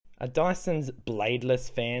Are Dyson's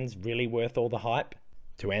bladeless fans really worth all the hype?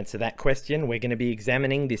 To answer that question, we're going to be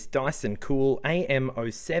examining this Dyson Cool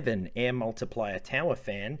AM07 Air Multiplier Tower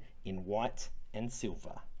Fan in white and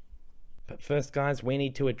silver. But first guys, we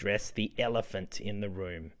need to address the elephant in the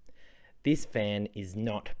room. This fan is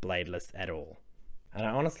not bladeless at all. And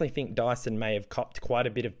I honestly think Dyson may have copped quite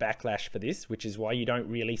a bit of backlash for this, which is why you don't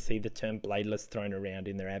really see the term bladeless thrown around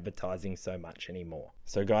in their advertising so much anymore.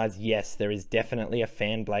 So guys, yes, there is definitely a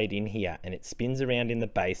fan blade in here, and it spins around in the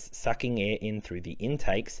base, sucking air in through the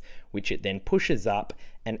intakes, which it then pushes up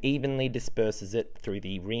and evenly disperses it through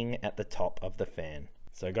the ring at the top of the fan.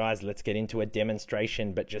 So guys, let's get into a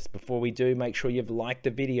demonstration, but just before we do, make sure you've liked the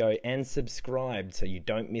video and subscribed so you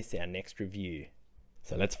don't miss our next review.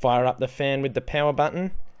 So let's fire up the fan with the power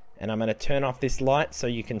button, and I'm going to turn off this light so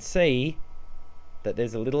you can see that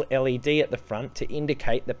there's a little LED at the front to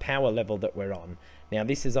indicate the power level that we're on. Now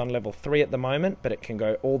this is on level 3 at the moment, but it can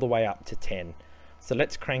go all the way up to 10. So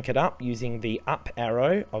let's crank it up using the up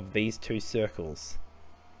arrow of these two circles.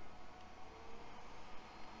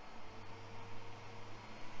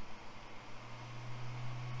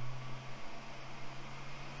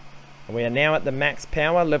 We are now at the max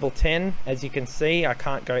power, level 10. As you can see, I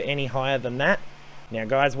can't go any higher than that. Now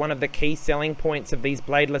guys, one of the key selling points of these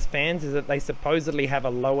bladeless fans is that they supposedly have a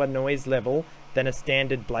lower noise level than a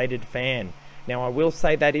standard bladed fan. Now I will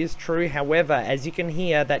say that is true, however, as you can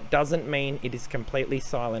hear, that doesn't mean it is completely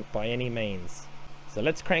silent by any means. So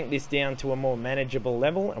let's crank this down to a more manageable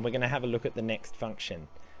level, and we're going to have a look at the next function.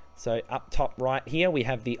 So up top right here, we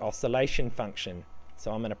have the oscillation function.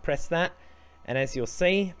 So I'm going to press that. And as you'll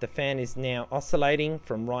see, the fan is now oscillating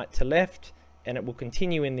from right to left, and it will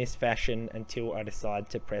continue in this fashion until I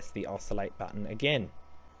decide to press the oscillate button again.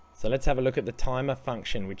 So let's have a look at the timer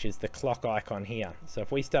function, which is the clock icon here. So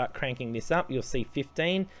if we start cranking this up, you'll see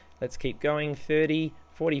 15. Let's keep going, 30,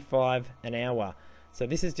 45, an hour. So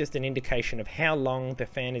this is just an indication of how long the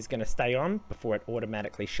fan is going to stay on before it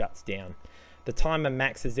automatically shuts down. The timer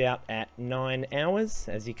maxes out at 9 hours,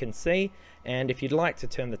 as you can see, and if you'd like to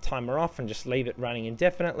turn the timer off and just leave it running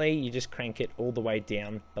indefinitely, you just crank it all the way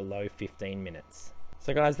down below 15 minutes.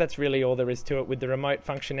 So guys, that's really all there is to it with the remote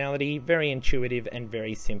functionality. Very intuitive and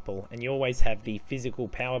very simple, and you always have the physical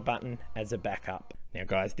power button as a backup. Now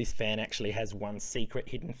guys, this fan actually has one secret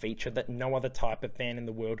hidden feature that no other type of fan in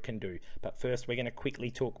the world can do. But first, we're going to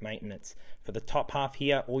quickly talk maintenance. For the top half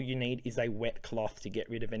here, all you need is a wet cloth to get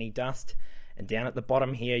rid of any dust. And down at the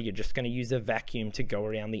bottom here, you're just going to use a vacuum to go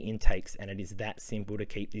around the intakes, and it is that simple to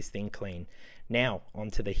keep this thing clean. Now,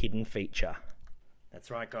 onto the hidden feature.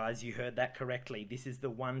 That's right guys, you heard that correctly. This is the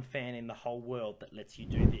one fan in the whole world that lets you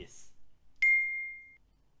do this.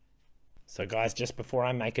 So guys, just before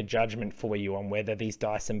I make a judgment for you on whether these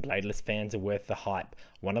Dyson bladeless fans are worth the hype,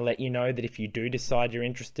 I want to let you know that if you do decide you're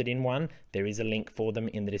interested in one, there is a link for them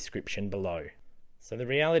in the description below. So the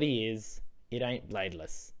reality is, it ain't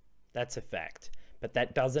bladeless. That's a fact, but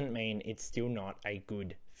that doesn't mean it's still not a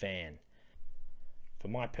good fan. For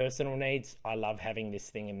my personal needs, I love having this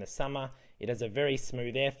thing in the summer. It has a very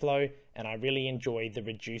smooth airflow, and I really enjoy the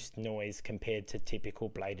reduced noise compared to typical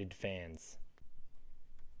bladed fans.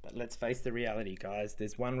 But let's face the reality guys,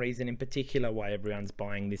 there's one reason in particular why everyone's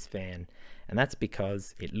buying this fan, and that's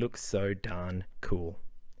because it looks so darn cool.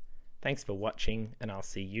 Thanks for watching, and I'll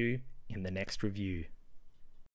see you in the next review.